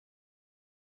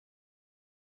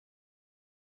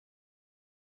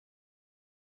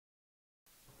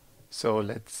So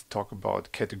let's talk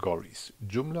about categories.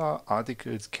 Joomla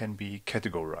articles can be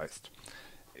categorized.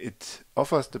 It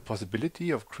offers the possibility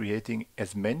of creating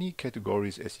as many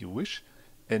categories as you wish,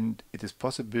 and it is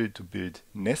possible to build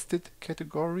nested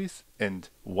categories, and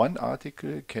one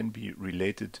article can be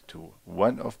related to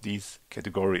one of these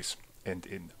categories. And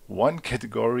in one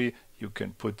category you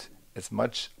can put as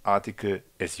much article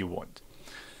as you want.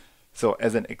 So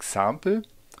as an example,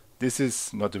 this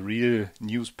is not a real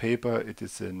newspaper, it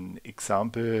is an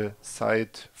example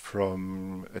site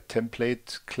from a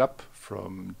template club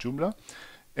from Joomla.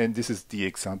 And this is the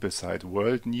example site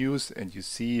World News, and you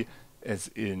see, as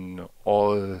in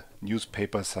all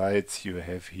newspaper sites, you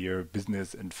have here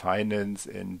business and finance,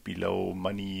 and below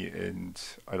money and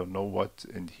I don't know what,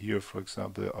 and here for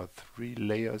example are 3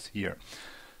 layers here.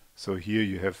 So here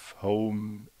you have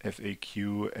home,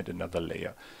 FAQ, and another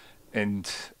layer.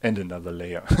 And another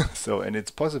layer. And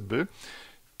it's possible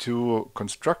to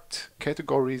construct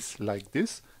categories like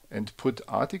this and put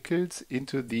articles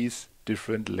into these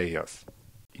different layers.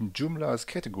 In Joomla's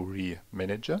category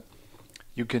manager,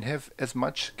 you can have as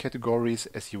much categories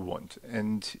as you want.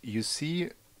 And you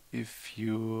see, if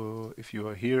you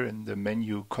are here in the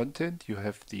menu content, you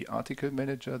have the article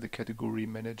manager, the category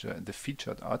manager, and the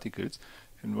featured articles.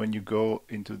 And when you go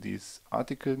into this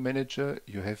article manager,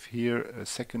 you have here a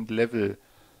second level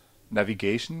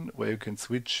navigation where you can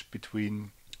switch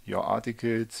between your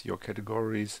articles, your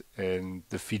categories, and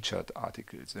the featured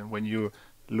articles. And when you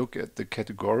look at the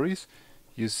categories,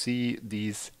 you see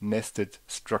these nested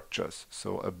structures.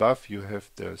 So above you have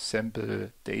the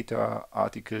sample data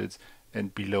articles,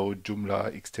 and below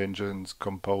Joomla extensions,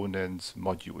 components,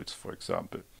 modules, for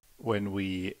example. When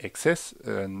we access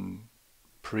an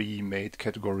pre-made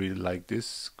category like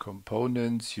this,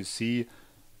 components, you see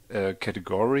a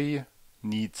category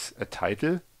needs a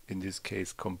title, in this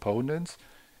case components.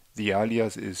 The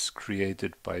alias is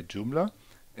created by Joomla,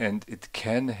 and it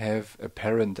can have a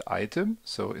parent item.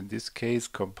 So in this case,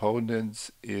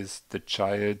 components is the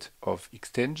child of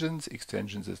extensions,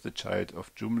 extensions is the child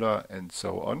of Joomla, and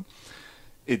so on.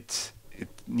 It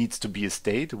needs to be a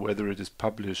state, whether it is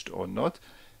published or not,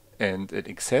 and an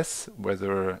access,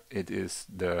 whether it is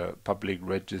the public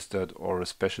registered or a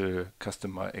special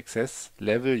customer access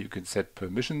level. You can set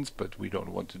permissions, but we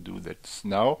don't want to do that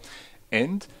now.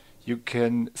 And you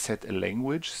can set a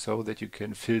language so that you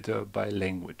can filter by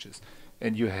languages.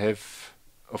 And you have,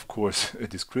 of course, a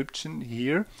description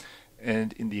here.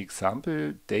 And in the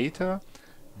example data,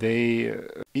 they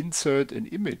insert an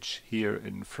image here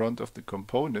in front of the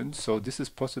component. So this is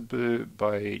possible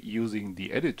by using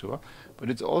the editor, but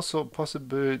it's also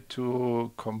possible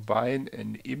to combine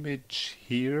an image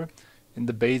here in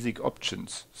the basic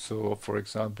options. So for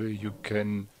example, you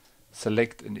can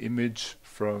select an image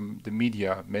from the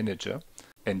media manager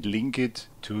and link it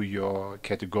to your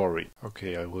category.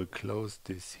 Okay, I will close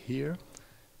this here.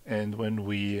 And when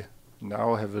we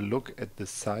now have a look at the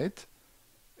site,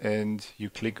 and you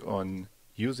click on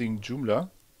using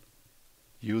Joomla,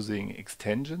 using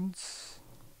extensions,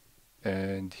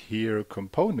 and here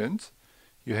components,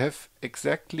 you have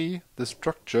exactly the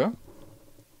structure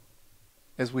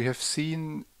as we have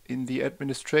seen in the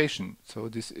administration. So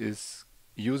this is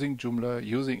using Joomla,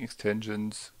 using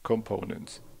extensions,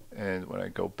 components. And when I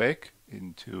go back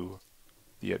into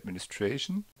the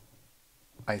administration,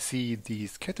 I see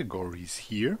these categories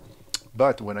here.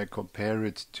 But when I compare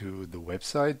it to the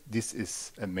website, this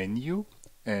is a menu,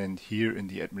 and here in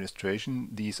the administration,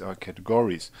 these are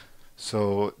categories.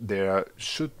 So there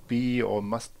should be or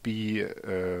must be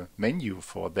a menu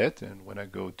for that. And when I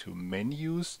go to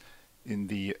menus in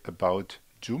the About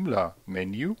Joomla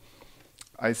menu,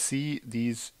 I see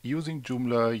these using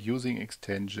Joomla, using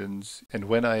extensions. And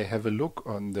when I have a look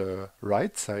on the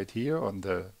right side here on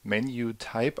the menu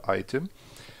type item,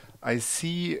 I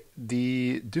see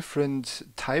the different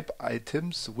type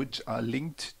items which are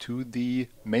linked to the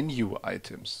menu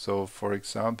items. So for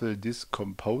example, this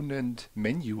component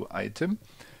menu item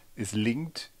is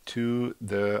linked to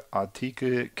the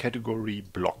article category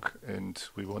block, and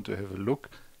we want to have a look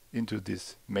into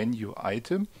this menu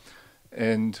item.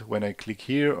 And when I click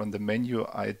here on the menu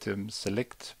item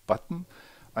select button,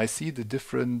 I see the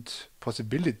different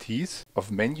possibilities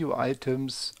of menu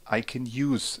items I can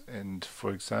use. And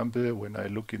for example, when I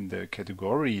look in the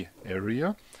category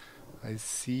area, I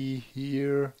see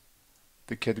here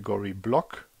the category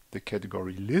block, the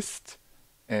category list,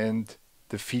 and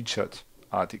the featured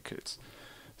articles.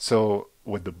 So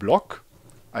with the block,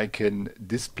 I can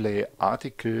display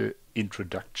article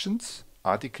introductions.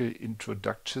 Article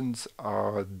introductions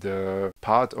are the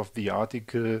part of the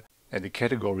article And a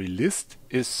category list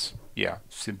is,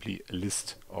 simply a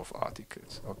list of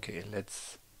articles. Okay,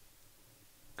 let's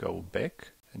go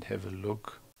back and have a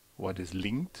look what is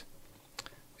linked.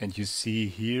 And you see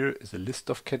here is a list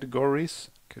of categories,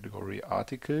 category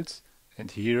articles,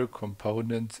 and here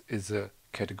components is a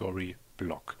category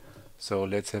block. So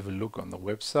let's have a look on the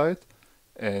website.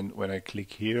 And when I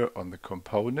click here on the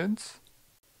components,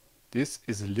 this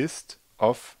is a list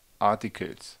of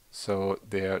articles. So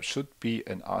there should be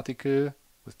an article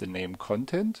with the name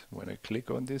content. When I click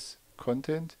on this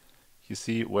content, you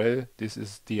see, well, this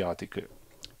is the article.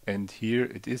 And here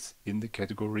it is in the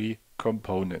category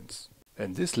components.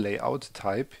 And this layout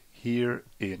type here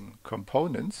in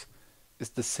components is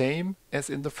the same as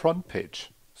in the front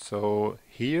page. So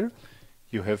here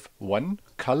you have one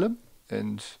column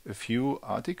and a few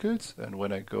articles. And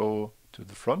when I go to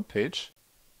the front page,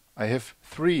 I have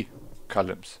 3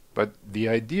 columns, but the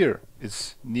idea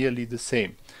is nearly the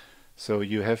same. So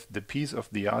you have the piece of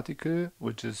the article,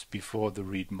 which is before the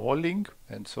read more link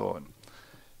and so on.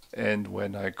 And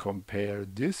when I compare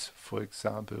this, for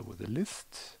example, with a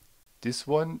list, this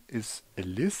one is a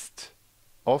list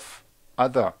of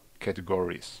other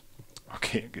categories.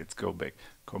 Okay, let's go back.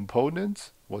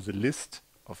 Components was a list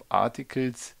of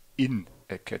articles in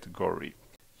a category.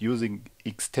 Using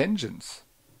extensions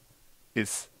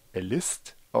is a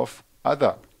list of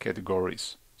other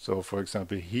categories. So for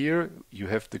example, here you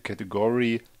have the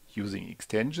category using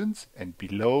extensions, and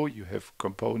below you have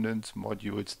components,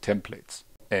 modules, templates.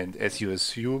 And as you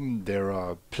assume, there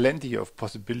are plenty of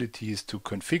possibilities to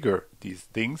configure these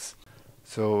things.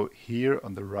 So here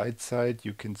on the right side,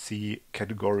 you can see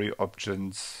category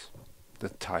options, the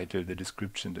title, the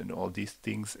description, and all these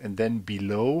things. And then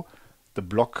below, the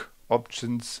block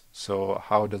options. So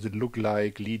how does it look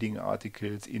like, leading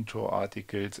articles, intro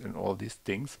articles, and all these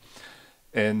things.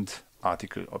 And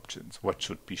article options, what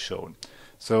should be shown.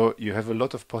 So you have a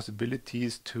lot of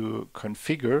possibilities to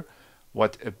configure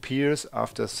what appears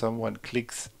after someone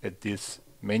clicks at this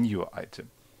menu item.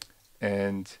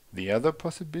 And the other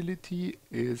possibility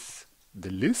is the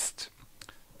list.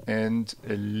 And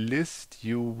a list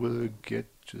you will get,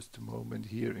 just a moment,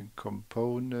 here in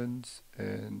components,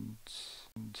 and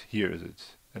here is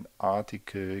it, an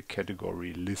article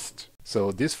category list.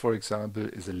 So this, for example,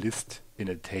 is a list in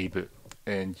a table.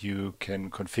 And you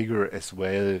can configure as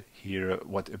well here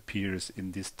what appears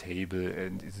in this table,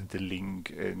 and is it the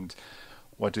link, and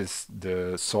what is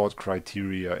the sort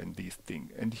criteria and these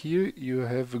things. And here you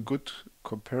have a good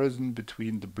comparison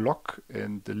between the block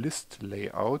and the list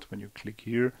layout. When you click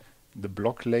here, the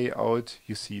block layout,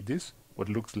 you see this, what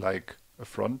looks like a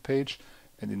front page,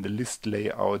 and in the list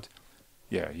layout,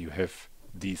 you have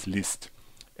these list.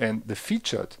 And the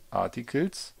featured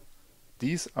articles,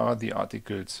 these are the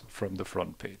articles from the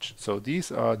front page. So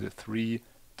these are the 3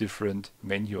 different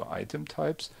menu item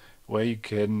types where you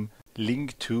can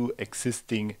link to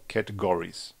existing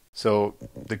categories. So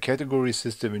the category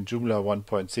system in Joomla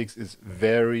 1.6 is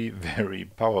very, very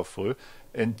powerful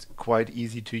and quite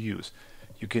easy to use.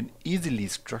 You can easily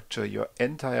structure your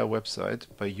entire website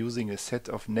by using a set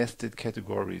of nested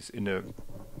categories in a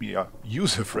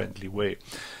user-friendly way.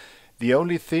 The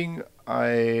only thing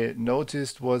I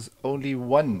noticed was only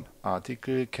one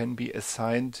article can be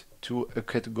assigned to a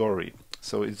category.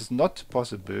 So it's not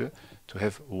possible to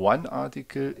have one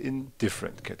article in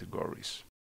different categories.